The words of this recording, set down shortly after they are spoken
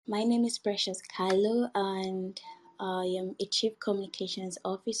My name is Precious Kylo, and I am a Chief Communications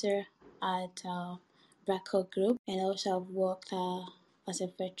Officer at Braco Group, and also I've worked as a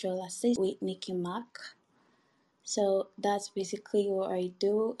virtual assistant with Nikki Mac. So that's basically what I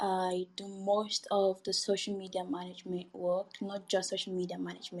do. I do most of the social media management work, not just social media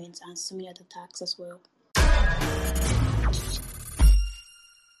management, and so many other tasks as well.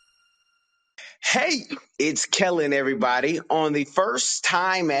 Hey, it's Kellen, everybody. On the first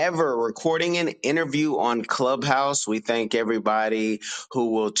time ever recording an interview on Clubhouse, we thank everybody who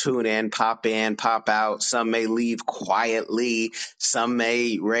will tune in, pop out. Some may leave quietly, some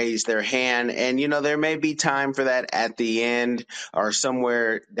may raise their hand. And, there may be time for that at the end or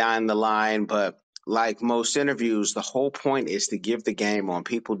somewhere down the line. But like most interviews, the whole point is to give the game on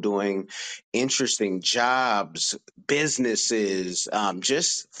people doing interesting jobs, businesses,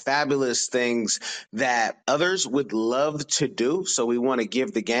 just fabulous things that others would love to do. So we want to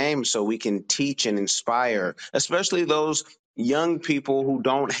give the game so we can teach and inspire, especially those young people who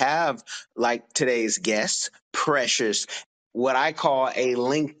don't have, like today's guest, Precious. What I call a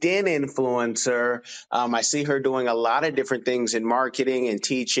LinkedIn influencer. I see her doing a lot of different things in marketing and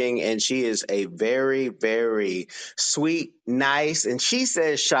teaching, and she is a very, very sweet, nice, and she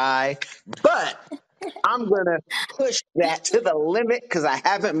says shy, but I'm gonna push that to the limit because I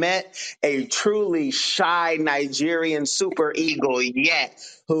haven't met a truly shy Nigerian super eagle yet.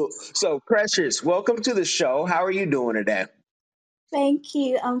 Precious, welcome to the show. How are you doing today? Thank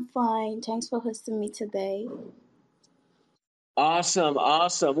you. I'm fine. Thanks for hosting me today. Awesome,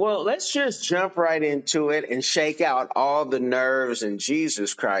 awesome. Well, let's just jump right into it and shake out all the nerves in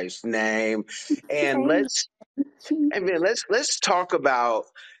Jesus Christ's name, and Amen. let's talk about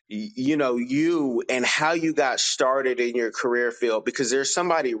you and how you got started in your career field, because there's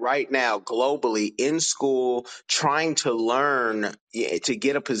somebody right now globally in school trying to learn to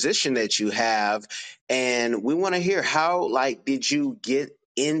get a position that you have, and we want to hear how, like, did you get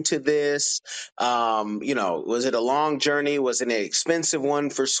into this? Was it a long journey? Was it an expensive one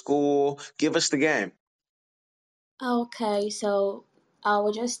for school? Give us the game. Okay, so I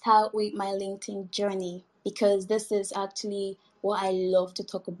will just start with my LinkedIn journey because this is actually what I love to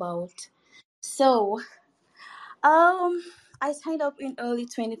talk about. So, um, I signed up in early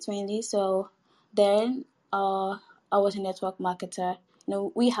 2020. So then, I was a network marketer.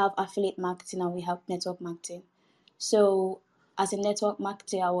 We have affiliate marketing and we have network marketing. So, as a network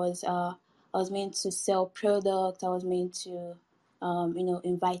marketer, I was meant to sell product. I was meant to,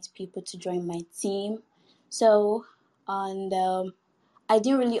 invite people to join my team. So, and I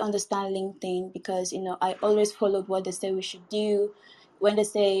didn't really understand LinkedIn because I always followed what they say we should do. When they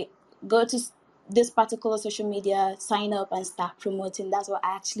say go to this particular social media, sign up and start promoting, that's what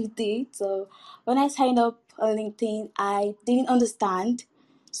I actually did. So when I signed up on LinkedIn, I didn't understand,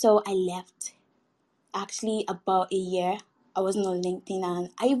 so I left. Actually, about a year, I wasn't on LinkedIn, and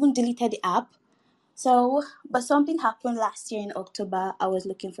I even deleted the app. So, but something happened last year in October. I was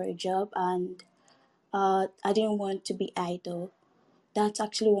looking for a job, and I didn't want to be idle. That's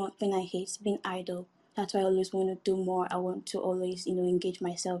actually one thing I hate, being idle. That's why I always want to do more. I want to always, engage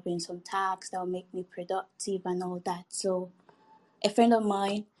myself in some tasks that will make me productive and all that. So a friend of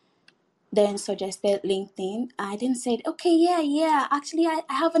mine then suggested LinkedIn. I then said, okay, yeah. Actually, I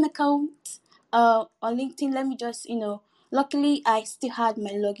have an account on LinkedIn. Let me just, luckily I still had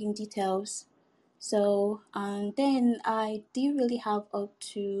my login details. So, and then I did really have up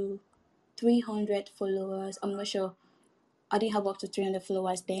to 300 followers. I'm not sure. I didn't have up to 300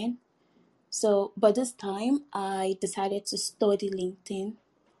 followers then. So, but this time I decided to study LinkedIn.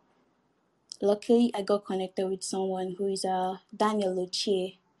 Luckily, I got connected with someone who is Daniel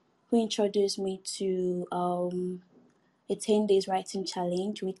Lucie, who introduced me to a 10 days writing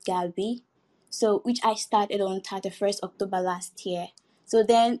challenge with Gabby. So, which I started on 31st October last year. So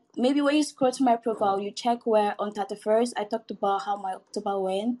then maybe when you scroll to my profile, you check where on 31st I talked about how my October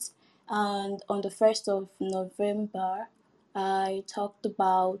went, and on the 1st of November I talked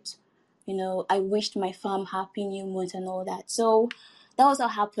about, I wished my fam happy new month and all that. So that was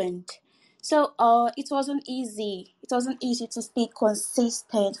what happened. So it wasn't easy. It wasn't easy to stay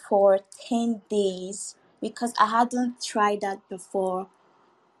consistent for 10 days because I hadn't tried that before.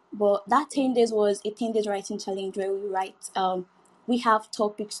 But that 10 days was a 10 days writing challenge where we have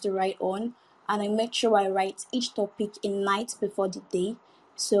topics to write on, and I make sure I write each topic a night before the day.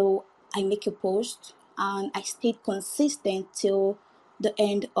 So I make a post and I stayed consistent till the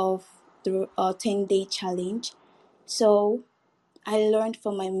end of the 10-day challenge. So I learned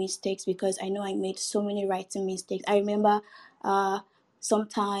from my mistakes because I know I made so many writing mistakes. I remember uh,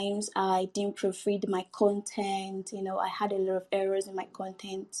 Sometimes I didn't proofread my content. I had a lot of errors in my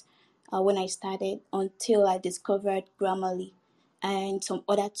content when I started, until I discovered Grammarly and some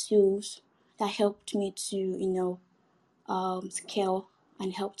other tools that helped me to, scale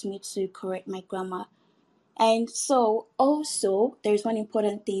and helped me to correct my grammar. And so, also, there's one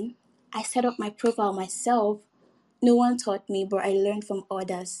important thing. I set up my profile myself. No one taught me, but I learned from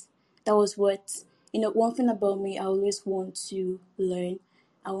others. That was what, one thing about me, I always want to learn.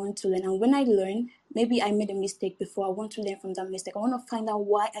 I want to learn. And when I learn, maybe I made a mistake before. I want to learn from that mistake. I want to find out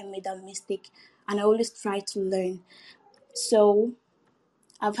why I made that mistake. And I always try to learn. So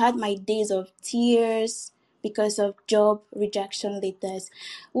I've had my days of tears because of job rejection letters.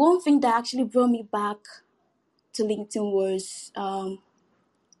 One thing that actually brought me back to LinkedIn was I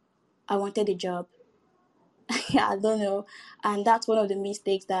wanted a job. Yeah, I don't know. And that's one of the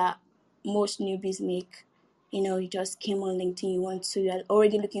mistakes that most newbies make. You just came on LinkedIn, you're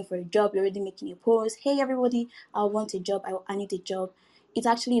already looking for a job, you're already making a post. Hey, everybody, I want a job, I need a job. It's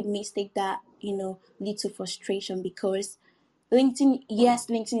actually a mistake that, leads to frustration, because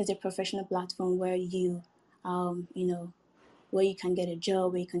LinkedIn is a professional platform where where you can get a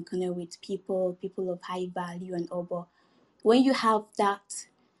job, where you can connect with people of high value and all. But when you have that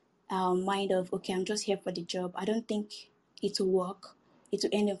mind of, okay, I'm just here for the job, I don't think it will work. It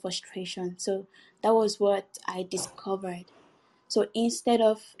will end in frustration. So that was what I discovered. So instead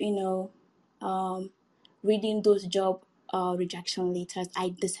of reading those job rejection letters,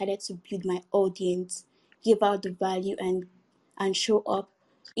 I decided to build my audience, give out the value, and show up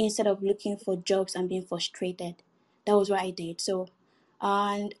instead of looking for jobs and being frustrated. That was what I did. So,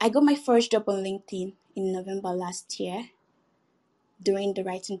 and I got my first job on LinkedIn in November last year during the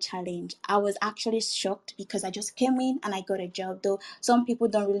writing challenge. I was actually shocked because I just came in and I got a job. Though some people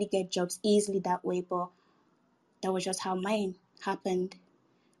don't really get jobs easily that way, but that was just how mine happened.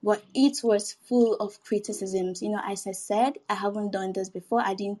 But it was full of criticisms. As I said, I haven't done this before.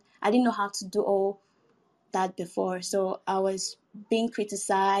 I didn't know how to do all that before. So I was being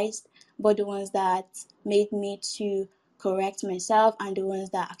criticized, but the ones that made me to correct myself and the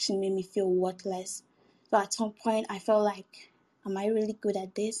ones that actually made me feel worthless. So at some point I felt like, am I really good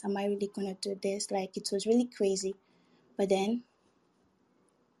at this? Am I really gonna do this? Like, it was really crazy. But then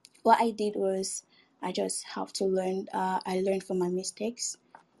what I did was I just have to learn. I learned from my mistakes,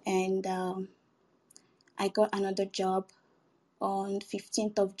 and I got another job on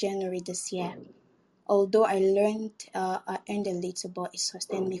 15th of January this year. Although I earned a little, but it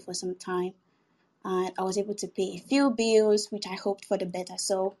sustained me for some time, and I was able to pay a few bills, which I hoped for the better.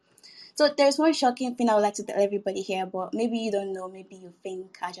 So there's one shocking thing I would like to tell everybody here, but maybe you don't know, maybe you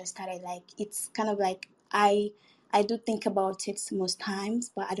think I just started, like, it's kind of like I do think about it most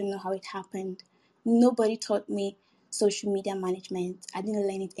times, but I don't know how it happened. Nobody taught me social media management. I didn't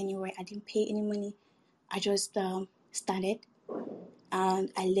learn it anywhere. I didn't pay any money. I just started,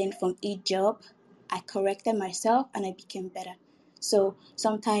 and I learned from each job. I corrected myself and I became better. So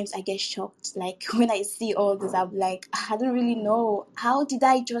sometimes I get shocked, like when I see all this, I'm like, I don't really know, how did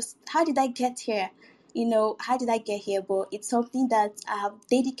I get here? How did I get here? But it's something that I have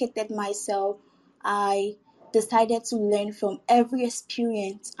dedicated myself. I decided to learn from every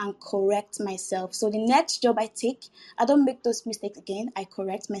experience and correct myself. So the next job I take, I don't make those mistakes again. I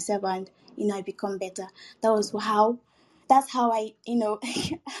correct myself, and I become better. That was how that's how I,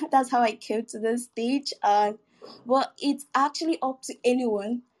 that's how I came to this stage. And well, it's actually up to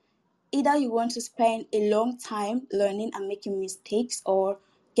anyone. Either you want to spend a long time learning and making mistakes, or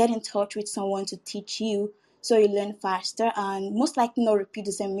get in touch with someone to teach you so you learn faster and most likely not repeat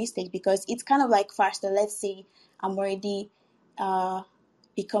the same mistake, because it's kind of like faster. Let's say I'm already uh,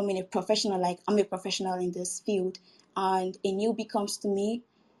 becoming a professional, like I'm a professional in this field, and a newbie comes to me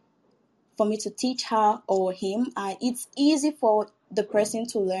for me to teach her or him, and it's easy for the person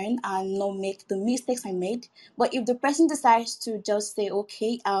to learn and not make the mistakes I made. But if the person decides to just say,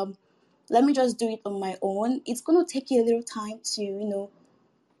 okay, let me just do it on my own, it's going to take you a little time to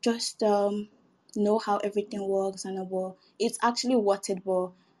just know how everything works, and well, it's actually worth it.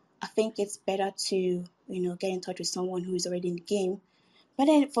 But I think it's better to get in touch with someone who is already in the game. But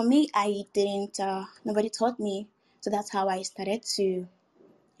then for me, I didn't nobody taught me, so that's how I started to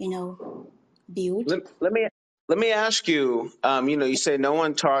build. Let me ask you. You say no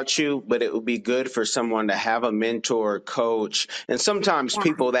one taught you, but it would be good for someone to have a mentor, or coach, and sometimes Yeah.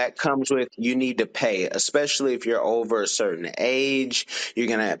 people that comes with you need to pay, especially if you're over a certain age. You're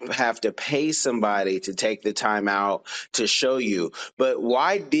gonna have to pay somebody to take the time out to show you. But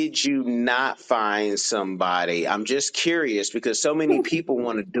why did you not find somebody? I'm just curious because so many people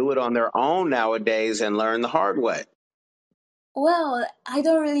want to do it on their own nowadays and learn the hard way. Well, I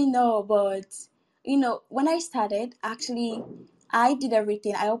don't really know, but when I started, actually, I did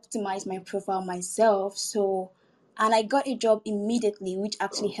everything. I optimized my profile myself, so and I got a job immediately, which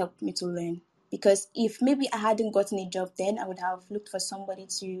actually helped me to learn. Because if maybe I hadn't gotten a job then, I would have looked for somebody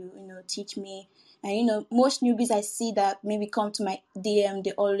to, teach me. And most newbies I see that maybe come to my DM,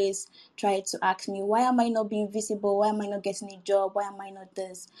 they always try to ask me, why am I not being visible? Why am I not getting a job? Why am I not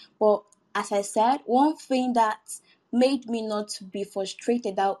this? But as I said, one thing that made me not to be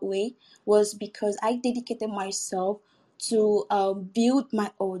frustrated that way was because I dedicated myself to build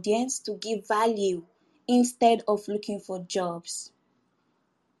my audience, to give value instead of looking for jobs.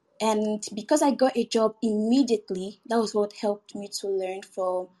 And because I got a job immediately, that was what helped me to learn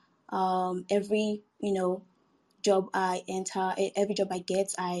from every job I enter, every job I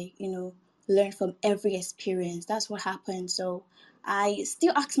get, I learn from every experience. That's what happened. So I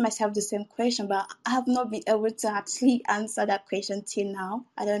still ask myself the same question, but I have not been able to actually answer that question till now.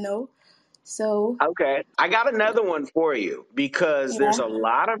 I don't know. So Okay. I got another one for you because there's yeah, a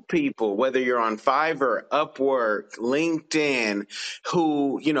lot of people, whether you're on Fiverr, Upwork, LinkedIn,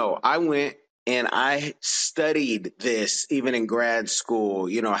 who, I went and I studied this even in grad school,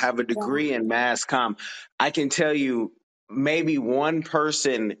 have a yeah, degree in mass comm. I can tell you maybe one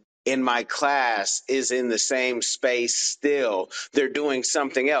person in my class is in the same space still. They're doing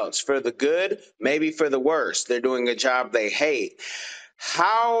something else for the good, maybe for the worse. They're doing a job they hate.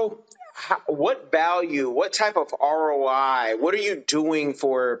 How, what value, what type of ROI, what are you doing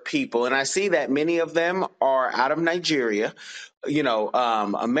for people? And I see that many of them are out of Nigeria,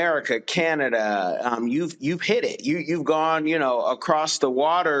 America, Canada. You've hit it. You've gone, across the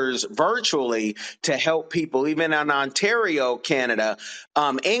waters virtually to help people, even in Ontario, Canada,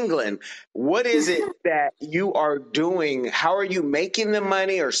 England. What is it that you are doing? How are you making the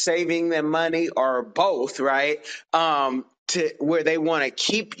money or saving them money or both, right? To where they want to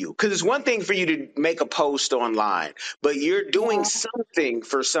keep you. Because it's one thing for you to make a post online, but you're doing yeah. something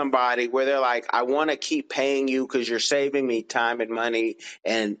for somebody where they're like, I want to keep paying you because you're saving me time and money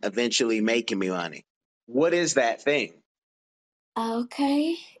and eventually making me money. What is that thing?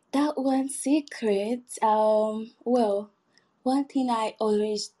 Okay, that one secret. Well, one thing I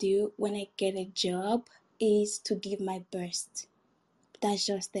always do when I get a job is to give my best. That's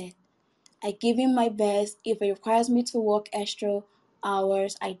just it. I give him my best. If it requires me to work extra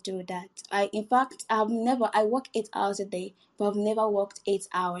hours, I do that. In fact, I work 8 hours a day, but I've never worked 8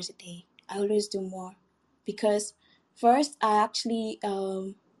 hours a day. I always do more because first, I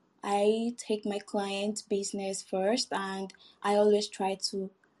take my client business first, and I always try to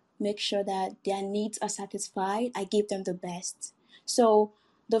make sure that their needs are satisfied. I give them the best. So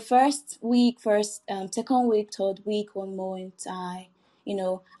the first week, second week, third week, 1 month,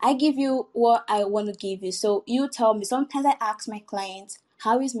 I give you what I want to give you. So you tell me. Sometimes I ask my clients,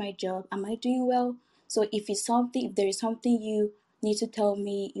 how is my job? Am I doing well? So if there is something you need to tell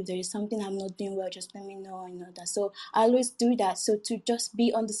me, if there is something I'm not doing well, just let me know and know that. So I always do that. So to just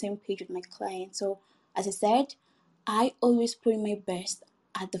be on the same page with my client. So as I said, I always put in my best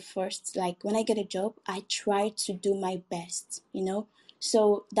at the first. Like when I get a job, I try to do my best.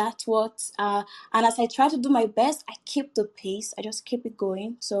 So that's what, and as I try to do my best, I keep the pace. I just keep it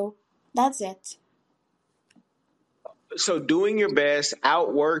going. So that's it. So doing your best,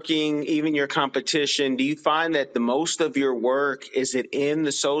 outworking even your competition, do you find that the most of your work is it in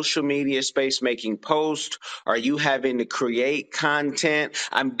the social media space making posts? Are you having to create content?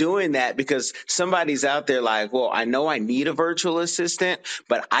 I'm doing that because somebody's out there like, well, I know I need a virtual assistant,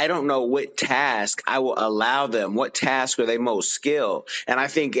 but I don't know what task I will allow them. What task are they most skilled? And I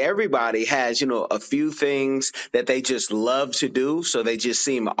think everybody has, a few things that they just love to do. So they just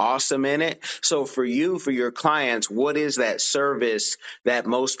seem awesome in it. So for you, for your clients, what is that service that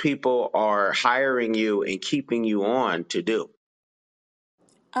most people are hiring you and keeping you on to do?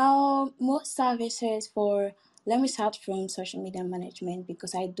 Most services for let me start from social media management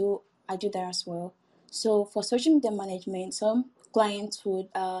because I do that as well. So for social media management, some clients would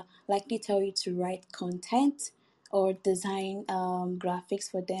likely tell you to write content or design graphics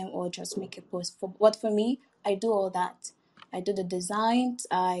for them or just make a post. For me, I do all that. I do the designs,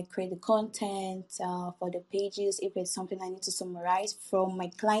 I create the content for the pages. If it's something I need to summarize from my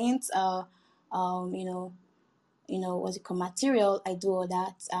clients, um, you know, what's it called, material. I do all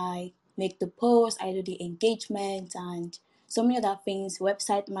that. I make the post, I do the engagement and so many other things,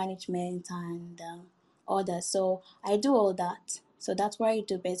 website management and all that. So I do all that. So that's what I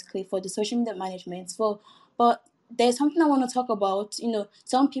do basically for the social media management. But there's something I want to talk about.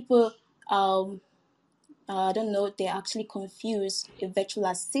 Some people I don't know, they actually confuse a virtual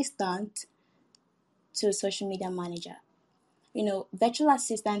assistant to a social media manager. virtual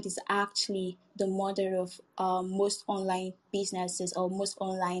assistant is actually the mother of most online businesses or most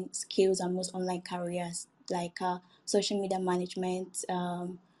online skills and most online careers, like social media management,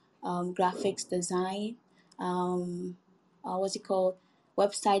 graphics design, um, what's it called,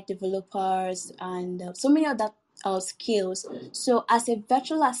 website developers, and so many other skills. So, as a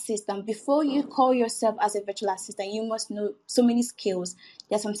virtual assistant, before you call yourself as a virtual assistant, you must know so many skills.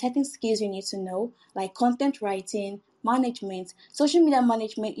 There's some certain skills you need to know, like content writing, management. Social media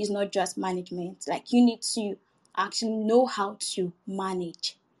management is not just management. Like, you need to actually know how to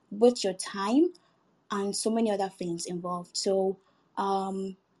manage both your time and so many other things involved. So,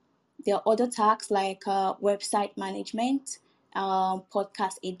 there are other tasks like website management,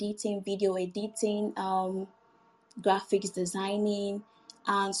 podcast editing, video editing, graphics designing,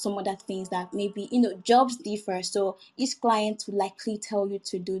 and some other things that maybe jobs differ. So each client will likely tell you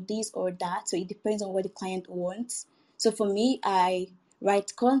to do this or that. So it depends on what the client wants. So for me, I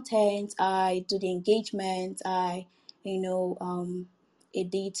write content, I do the engagement, I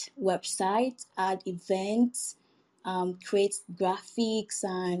edit websites, add events, create graphics,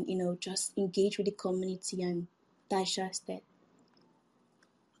 and just engage with the community, and that's just it.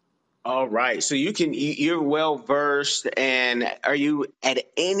 All right. So you're well versed, and are you at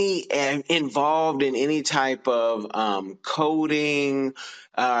any involved in any type of coding,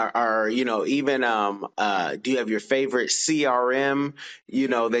 or even do you have your favorite CRM,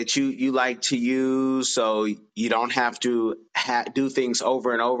 that you like to use, so you don't have to do things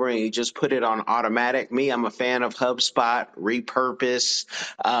over and over, and you just put it on automatic? Me, I'm a fan of HubSpot, Repurpose,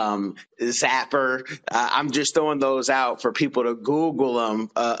 Zapper. I'm just throwing those out for people to Google them,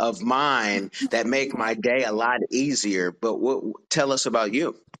 of mine, that make my day a lot easier. But tell us about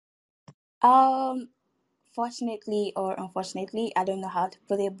you. Um, Fortunately or unfortunately, I don't know how to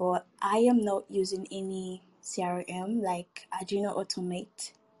put it, but I am not using any CRM. Like, I do not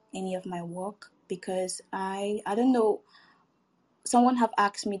automate any of my work because I don't know, someone have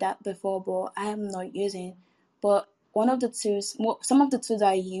asked me that before, but I am not using. But one of the tools, some of the tools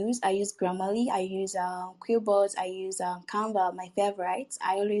I use Grammarly, I use Quillbots, I use Canva, my favorites.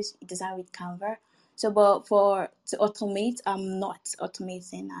 I always design with Canva. So, but for to automate, I'm not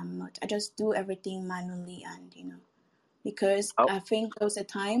automating. I'm not. I just do everything manually, and because I think there was a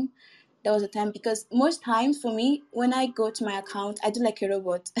time because most times for me when I go to my account, I do like a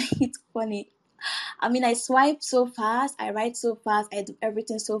robot. It's funny. I mean, I swipe so fast, I write so fast, I do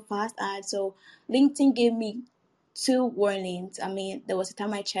everything so fast. And so LinkedIn gave me two warnings. I mean, there was a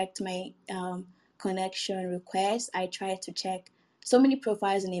time I checked my connection request. I tried to check so many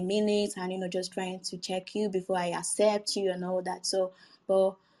profiles in a minute, and just trying to check you before I accept you and all that. So,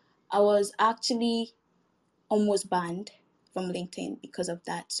 but I was actually almost banned from LinkedIn because of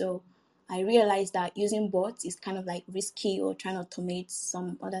that. So I realized that using bots is kind of like risky, or trying to automate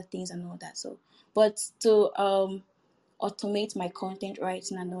some other things and all that. So, but to automate my content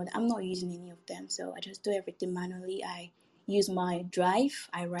writing and all that, I'm not using any of them. So I just do everything manually. I use my Drive,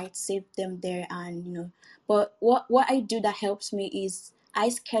 I write, save them there, and But what I do that helps me is I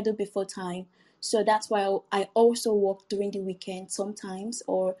schedule before time. So that's why I also work during the weekend sometimes,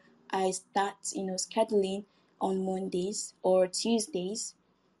 or I start scheduling on Mondays or Tuesdays.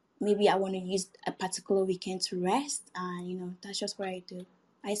 Maybe I want to use a particular weekend to rest, and that's just what I do.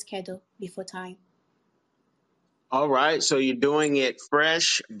 I schedule before time. All right, so you're doing it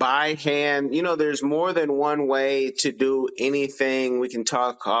fresh by hand. There's more than one way to do anything. We can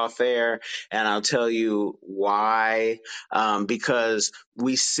talk off air, and I'll tell you why. Because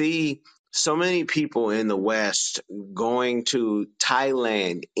we see so many people in the West going to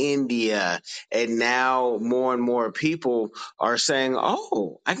Thailand, India, and now more and more people are saying,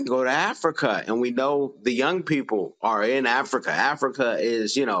 "Oh, I can go to Africa." And we know the young people are in Africa. Africa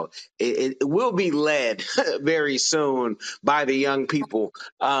is, it will be led very soon by the young people,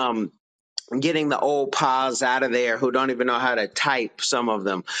 getting the old paws out of there who don't even know how to type, some of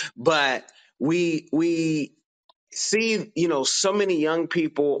them. But we see, so many young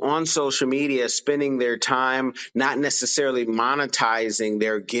people on social media spending their time not necessarily monetizing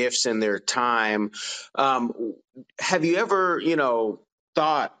their gifts and their time. Have you ever,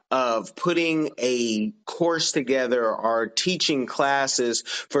 thought of putting a course together or teaching classes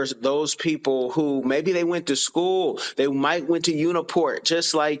for those people who maybe they went to school, they might went to Uniport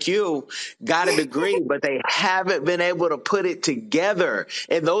just like you, got a degree, but they haven't been able to put it together?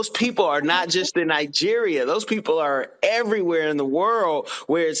 And those people are not just in Nigeria, those people are everywhere in the world,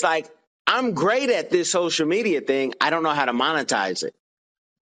 where it's like, I'm great at this social media thing, I don't know how to monetize it.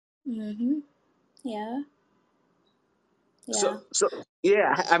 Mm-hmm. Yeah. Yeah. So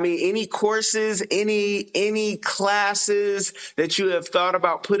yeah, I mean, any courses, any classes that you have thought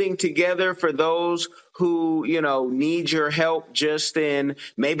about putting together for those who, need your help just in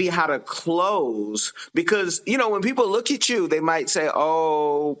maybe how to close? Because, when people look at you, they might say,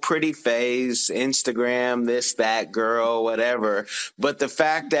 "Oh, pretty face, Instagram, this, that girl, whatever." But the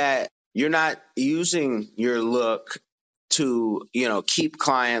fact that you're not using your look to keep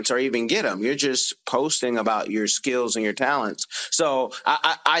clients or even get them, you're just posting about your skills and your talents. So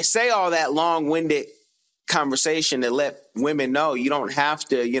I say all that long-winded conversation to let women know you don't have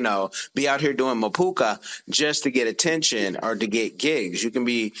to be out here doing mapuka just to get attention or to get gigs. You can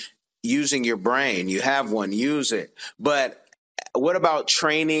be using your brain. You have one, use it. But what about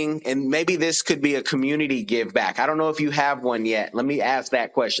training? And maybe this could be a community give back. I don't know if you have one yet. Let me ask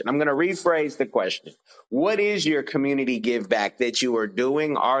that question. I'm going to rephrase the question. What is your community give back that you are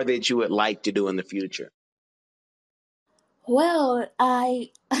doing or that you would like to do in the future? Well,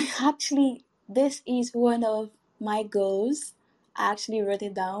 I actually, this is one of my goals. I actually wrote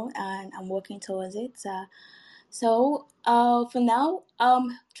it down and I'm working towards it. For now,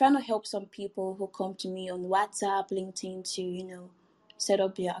 trying to help some people who come to me on WhatsApp, LinkedIn to, set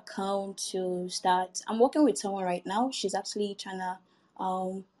up their account to start. I'm working with someone right now. She's actually trying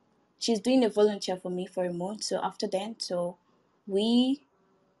to, she's doing a volunteer for me for a month. So after then, so we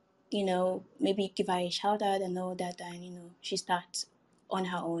maybe give her a shout out and all that, and she starts on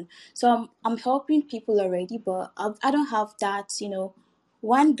her own. So I'm helping people already, but I don't have that,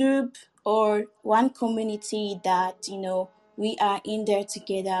 one group or one community that, we are in there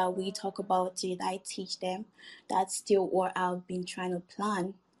together, we talk about it, I teach them. That's still what I've been trying to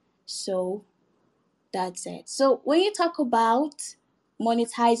plan. So that's it. So when you talk about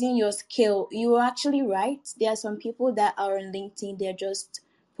monetizing your skill, you're actually right. There are some people that are on LinkedIn, they're just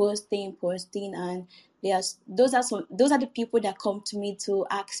posting, and those are the people that come to me to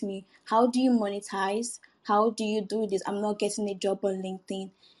ask me, how do you monetize? How do you do this? I'm not getting a job on LinkedIn.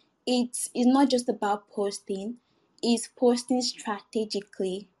 It's not just about posting, it's posting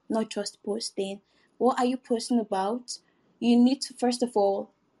strategically, not just posting. What are you posting about? You need to first of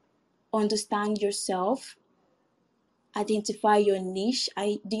all understand yourself, identify your niche.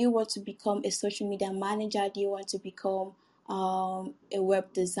 Do you want to become a social media manager? Do you want to become a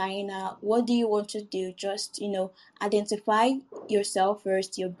web designer? What do you want to do? Just identify yourself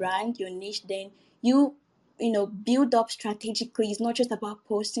first, your brand, your niche. Then build up strategically. It's not just about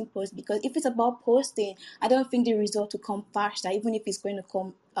post, because if it's about posting, I don't think the result will come faster, even if it's going to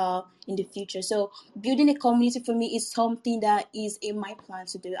come in the future. So building a community for me is something that is in my plan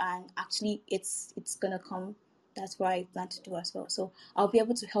to do, and actually it's gonna come. That's what I plan to do as well. So I'll be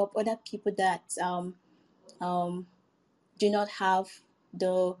able to help other people that um, do not have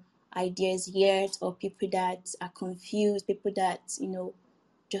the ideas yet, or people that are confused, people that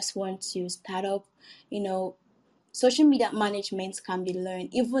just want to start up. You know, social media management can be learned.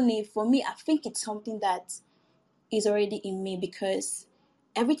 Even if for me, I think it's something that is already in me, because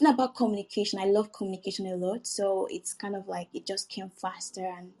everything about communication, I love communication a lot. So it's kind of like it just came faster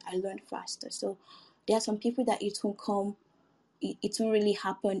and I learned faster. So there are some people that it won't really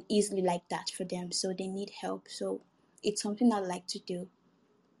happen easily like that for them. So they need help. So it's something I like to do.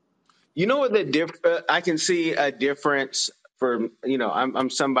 You know what I can see a difference for, I'm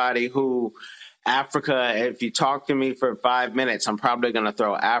somebody who Africa, if you talk to me for 5 minutes, I'm probably going to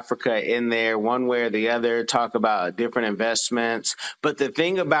throw Africa in there one way or the other, talk about different investments. But the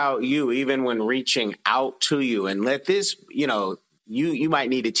thing about you, even when reaching out to you, and let this, you might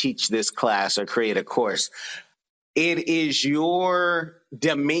need to teach this class or create a course. It is your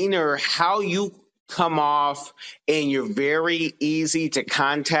demeanor, how you come off, and you're very easy to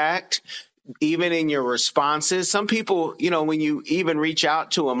contact even in your responses. Some people, when you even reach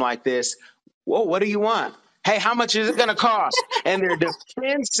out to them like this, whoa, what do you want? Hey, how much is it going to cost? And they're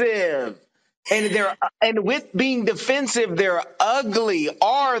defensive. And with being defensive, they're ugly.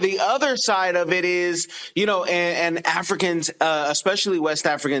 Or the other side of it is, and Africans, especially West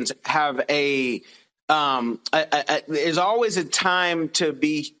Africans, have there's always a time to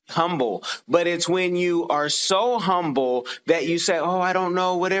be humble, but it's when you are so humble that you say, "Oh, I don't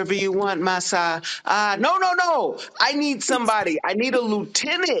know, whatever you want, Masa." No, no, no. I need somebody. I need a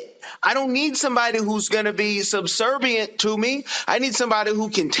lieutenant. I don't need somebody who's going to be subservient to me. I need somebody who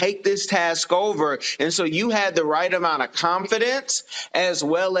can take this task over. And so you had the right amount of confidence as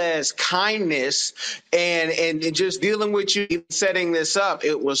well as kindness, and just dealing with you, setting this up.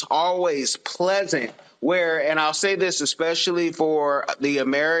 It was always pleasant where, and I'll say this especially for the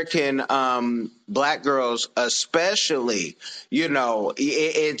American black girls, especially,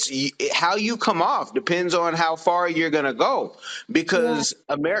 how you come off depends on how far you're going to go, Yeah. because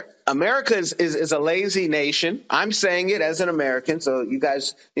America is a lazy nation. I'm saying it as an American, so you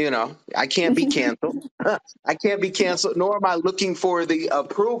guys, I can't be canceled. I can't be canceled, nor am I looking for the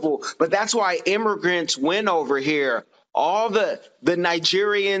approval. But that's why immigrants win over here. All the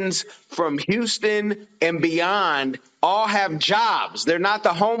Nigerians from Houston and beyond all have jobs. They're not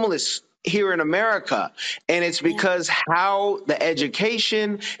the homeless here in America. And it's Yeah. because how the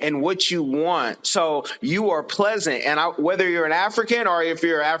education and what you want. So you are pleasant. And whether you're an African or if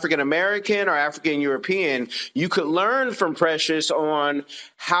you're African American or African European, you could learn from Precious on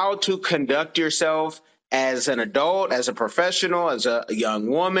how to conduct yourself as an adult, as a professional, as a young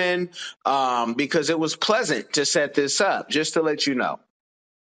woman, because it was pleasant to set this up. Just to let you know,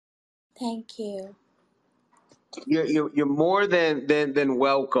 Thank you. you're more than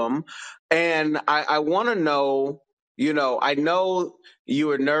welcome. And I want to know, I know you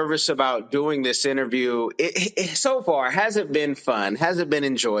were nervous about doing this interview. So far, has it been fun? Has it been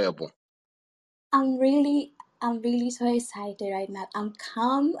enjoyable? I'm really, I'm really so excited right now. I'm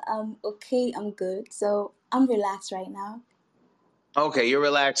calm. I'm okay. I'm good. So I'm relaxed right now. Okay, you're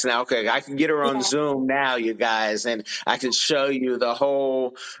relaxed now. Okay, I can get her on Yeah. Zoom now, you guys, and I can show you the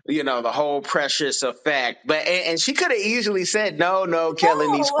whole Precious effect. But and she could have easily said, "No, no,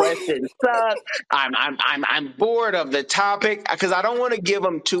 Kellen, these No. questions suck. I'm bored of the topic," because I don't want to give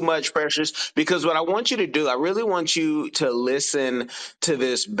them too much, Precious. Because what I want you to do, I really want you to listen to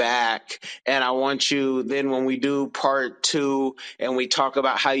this back, and I want you then when we do part two and we talk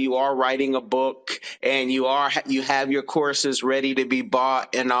about how you are writing a book and you have your courses ready to be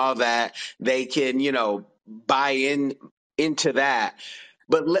bought and all that, they can buy into that.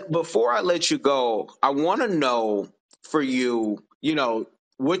 But before I let you go, I want to know for you,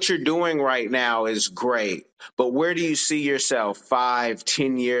 what you're doing right now is great, but where do you see yourself 5,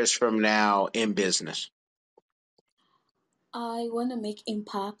 10 years from now in business? I want to make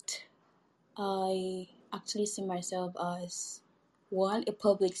impact. I actually see myself as one a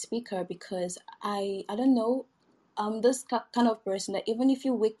public speaker because I don't know, I'm this kind of person that even if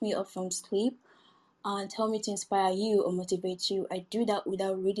you wake me up from sleep and tell me to inspire you or motivate you, I do that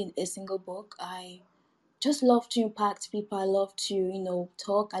without reading a single book. I just love to impact people. I love to,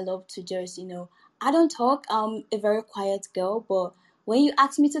 talk. I love to just, I don't talk. I'm a very quiet girl, but when you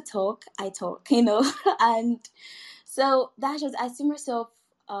ask me to talk, I talk. And so that's just, I see myself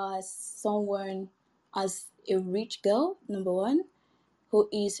as someone, as a rich girl, number one, who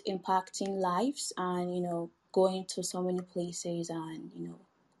is impacting lives and, going to so many places and,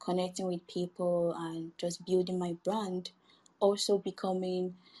 connecting with people and just building my brand. Also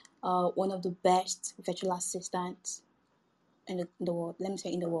becoming one of the best virtual assistants in the world. Let me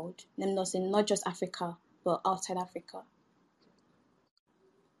say in the world. Let me not say not just Africa, but outside Africa.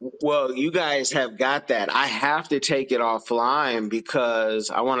 Well, you guys have got that. I have to take it offline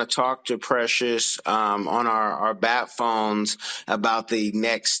because I want to talk to Precious on our bat phones about the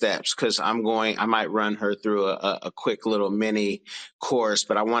next steps. Because I might run her through a quick little mini course,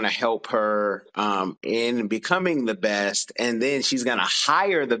 but I want to help her in becoming the best. And then she's going to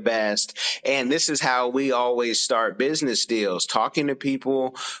hire the best. And this is how we always start business deals, talking to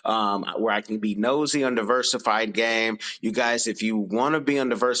people where I can be nosy on Diversified Game. You guys, if you want to be on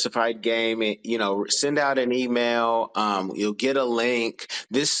Diversified Game, send out an email. You'll get a link.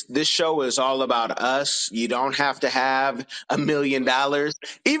 This show is all about us. You don't have to have $1 million.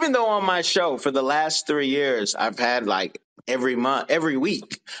 Even though on my show for the last 3 years, I've had like every month, every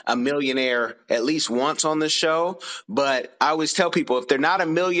week, a millionaire at least once on the show. But I always tell people if they're not a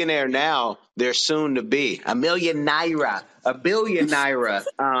millionaire now, they're soon to be a million naira, a billion naira.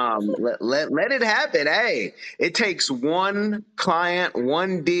 Let it happen. Hey, it takes one client,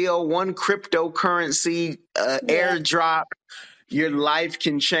 one deal, one cryptocurrency Yeah. airdrop. Your life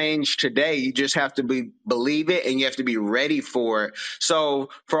can change today. You just have to believe it and you have to be ready for it. So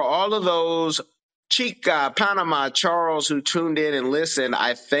for all of those Chica, Panama, Charles, who tuned in and listened,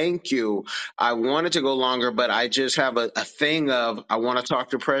 I thank you. I wanted to go longer, but I just have a thing of I want to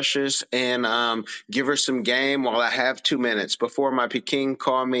talk to Precious and give her some game while I have 2 minutes before my Peking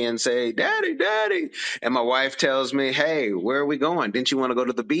call me and say, "Daddy, Daddy," and my wife tells me, "Hey, where are we going? Didn't you want to go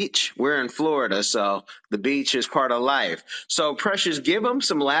to the beach? We're in Florida, so the beach is part of life." So, Precious, give them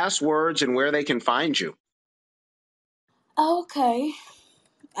some last words and where they can find you. Okay.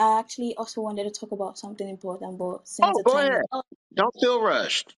 I actually also wanted to talk about something important, but since Oh, the go time is ahead. up. Don't feel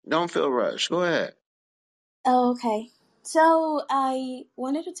rushed. Don't feel rushed. Go ahead. Okay. So I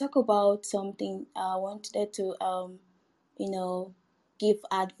wanted to talk about something. I wanted to you know, give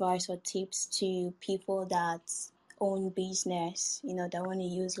advice or tips to people that own business, that want to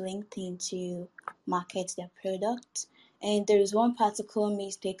use LinkedIn to market their product. And there is one particular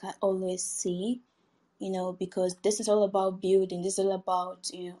mistake I always see, because this is all about building. This is all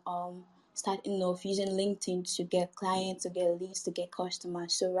about starting off using LinkedIn to get clients, to get leads, to get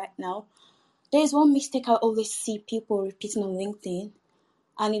customers. So right now, there is one mistake I always see people repeating on LinkedIn,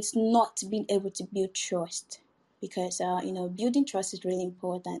 and it's not being able to build trust, because building trust is really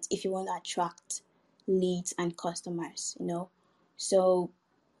important if you want to attract leads and customers. So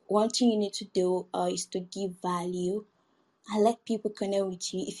one thing you need to do is to give value and let people connect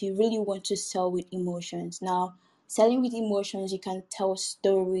with you if you really want to sell with emotions. Now, selling with emotions, you can tell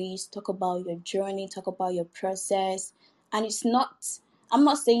stories, talk about your journey, talk about your process. And I'm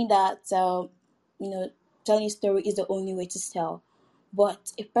not saying that, telling a story is the only way to sell.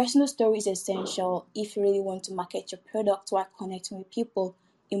 But a personal story is essential if you really want to market your product while connecting with people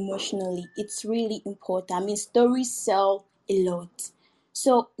emotionally. It's really important. I mean, stories sell a lot.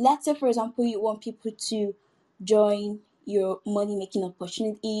 So let's say, for example, you want people to join your money making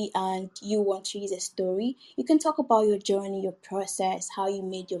opportunity and you want to use a story. You can talk about your journey, your process, how you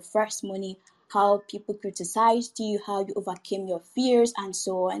made your first money, how people criticized you, how you overcame your fears, and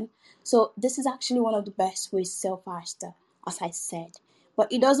so on. So this is actually one of the best ways to sell faster, as I said.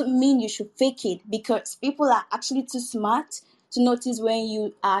 But it doesn't mean you should fake it, because people are actually too smart to notice when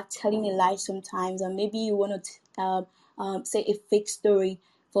you are telling a lie sometimes, and maybe you want to say a fake story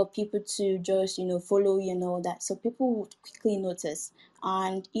for people to just follow you and all that. So people would quickly notice,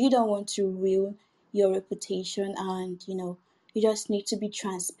 and you don't want to ruin your reputation, and you just need to be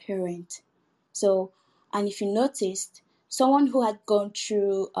transparent. So, and if you noticed, someone who had gone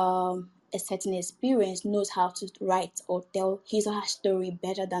through a certain experience knows how to write or tell his or her story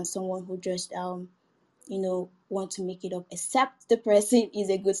better than someone who just want to make it up, except the person is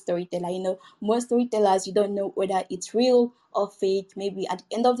a good storyteller. Most storytellers, you don't know whether it's real or fake. Maybe at the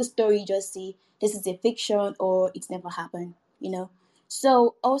end of the story you just say this is a fiction or it's never happened.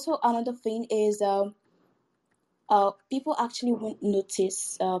 So also another thing is people actually won't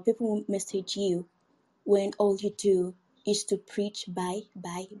notice, people won't message you when all you do is to preach buy,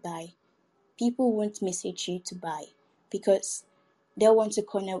 buy, buy. People won't message you to buy, because they want to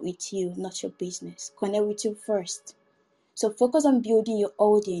connect with you, not your business. Connect with you first. So focus on building your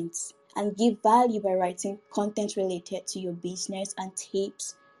audience and give value by writing content related to your business and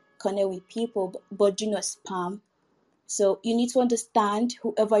tips. Connect with people, but do not spam. So you need to understand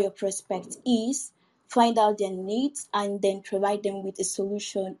whoever your prospect is, find out their needs, and then provide them with a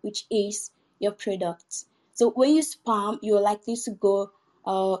solution, which is your product. So when you spam, you're likely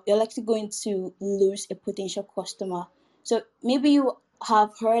going to lose a potential customer. So maybe you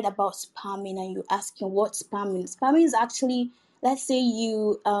have heard about spamming and you're asking what spamming. Spamming is actually, let's say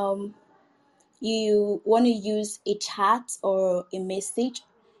you want to use a chat or a message,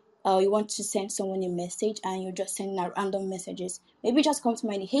 you want to send someone a message and you're just sending out random messages. Maybe just come to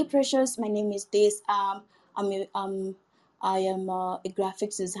my, hey Precious, my name is this. I am a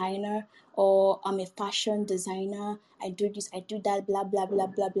graphics designer, or I'm a fashion designer. I do this, I do that, blah blah blah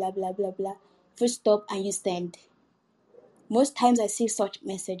blah blah blah blah blah. First stop and you send. Most times I see such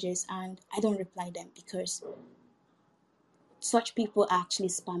messages and I don't reply them, because such people are actually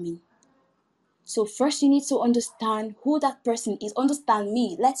spamming. So first you need to understand who that person is. Understand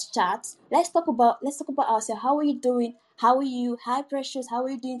me. Let's chat. Let's talk about ourselves. How are you doing? How are you? Hi Precious, how are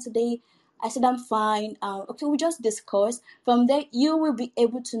you doing today? I said I'm fine. Okay, we just discuss. From there you will be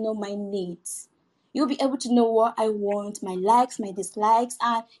able to know my needs. You'll be able to know what I want, my likes, my dislikes,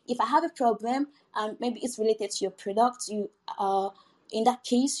 and if I have a problem and maybe it's related to your product, in that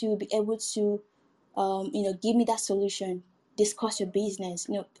case you'll be able to give me that solution, discuss your business.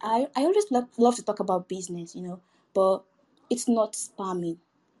 I always love to talk about business, but it's not spamming.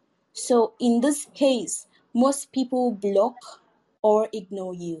 So in this case, most people block or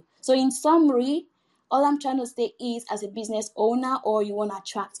ignore you. So in summary, all I'm trying to say is, as a business owner, or you want to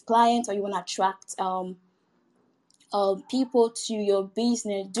attract clients, or you want to attract people to your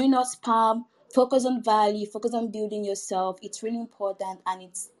business, do not spam. Focus on value, focus on building yourself. It's really important. And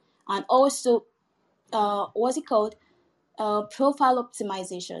also, what's it called, profile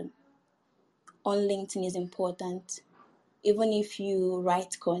optimization on LinkedIn is important. Even if you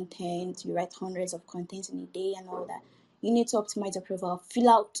write content, you write hundreds of contents in a day and all that, you need to optimize your profile. Fill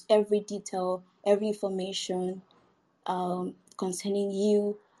out every detail, every information concerning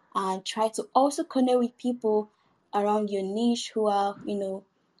you, and try to also connect with people around your niche who are,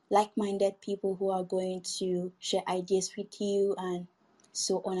 like-minded people who are going to share ideas with you and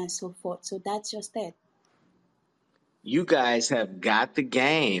so on and so forth. So that's just it. You guys have got the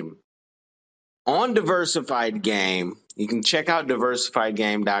game on Diversified Game. You can check out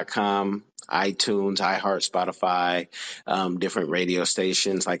diversifiedgame.com, iTunes, iHeart, Spotify, different radio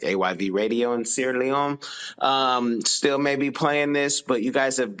stations like AYV Radio in Sierra Leone. Still may be playing this, but you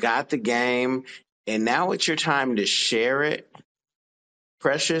guys have got the game. And now it's your time to share it.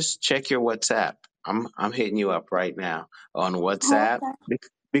 Precious, check your WhatsApp. I'm hitting you up right now on WhatsApp Okay.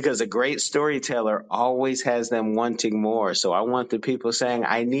 because a great storyteller always has them wanting more. So I want the people saying,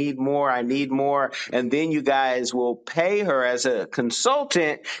 I need more, I need more. And then you guys will pay her as a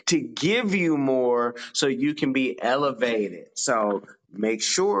consultant to give you more so you can be elevated. So make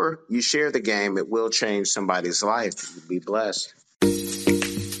sure you share the game. It will change somebody's life. You'll be blessed.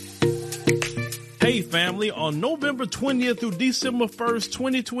 Hey family, on November 20th through December 1st,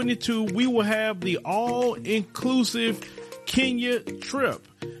 2022, we will have the all-inclusive Kenya trip.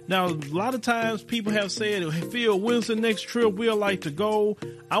 Now, a lot of times people have said, hey, Phil, when's the next trip we'd like to go?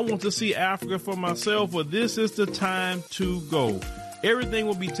 I want to see Africa for myself, but this is the time to go. Everything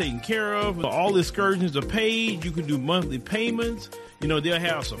will be taken care of. All excursions are paid. You can do monthly payments. You know, they'll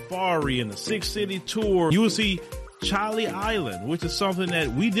have safari and a 6-city tour. You will see Charlie Island, which is something that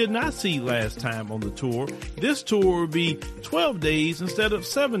we did not see last time on the tour. This tour will be 12 days instead of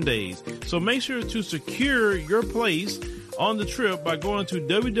 7 days. So make sure to secure your place on the trip by going to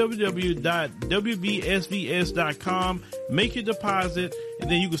www.wbsvs.com, make your deposit, and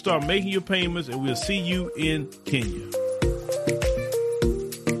then you can start making your payments, and we'll see you in Kenya.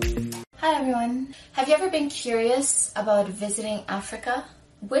 Hi everyone. Have you ever been curious about visiting Africa?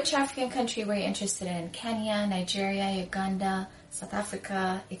 Which African country were you interested in? Kenya, Nigeria, Uganda, South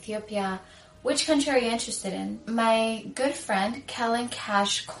Africa, Ethiopia? Which country are you interested in? My good friend, Kellen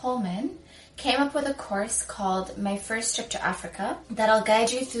Cash Coleman, came up with a course called My First Trip to Africa that'll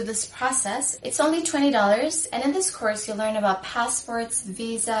guide you through this process. It's only $20, and in this course you'll learn about passports,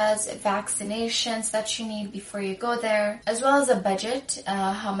 visas, vaccinations that you need before you go there, as well as a budget,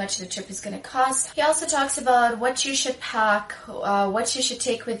 how much the trip is going to cost. He also talks about what you should pack, what you should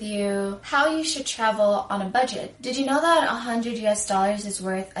take with you, how you should travel on a budget. Did you know that $100 is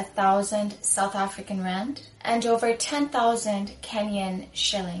worth 1,000 South African rand and over 10,000 Kenyan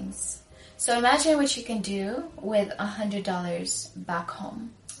shillings? So imagine what you can do with $100 back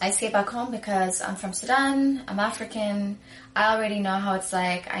home. I say back home because I'm from Sudan, I'm African, I already know how it's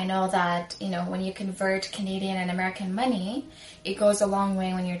like. I know that, when you convert Canadian and American money, it goes a long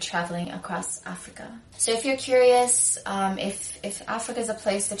way when you're traveling across Africa. So if you're curious, if Africa is a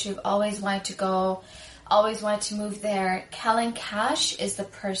place that you've always wanted to go, always wanted to move there, Kellen Cash is the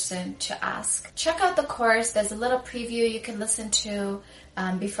person to ask. Check out the course. There's a little preview you can listen to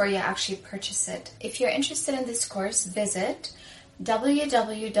before you actually purchase it. If you're interested in this course, visit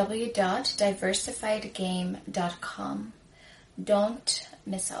www.diversifiedgame.com. Don't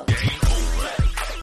miss out.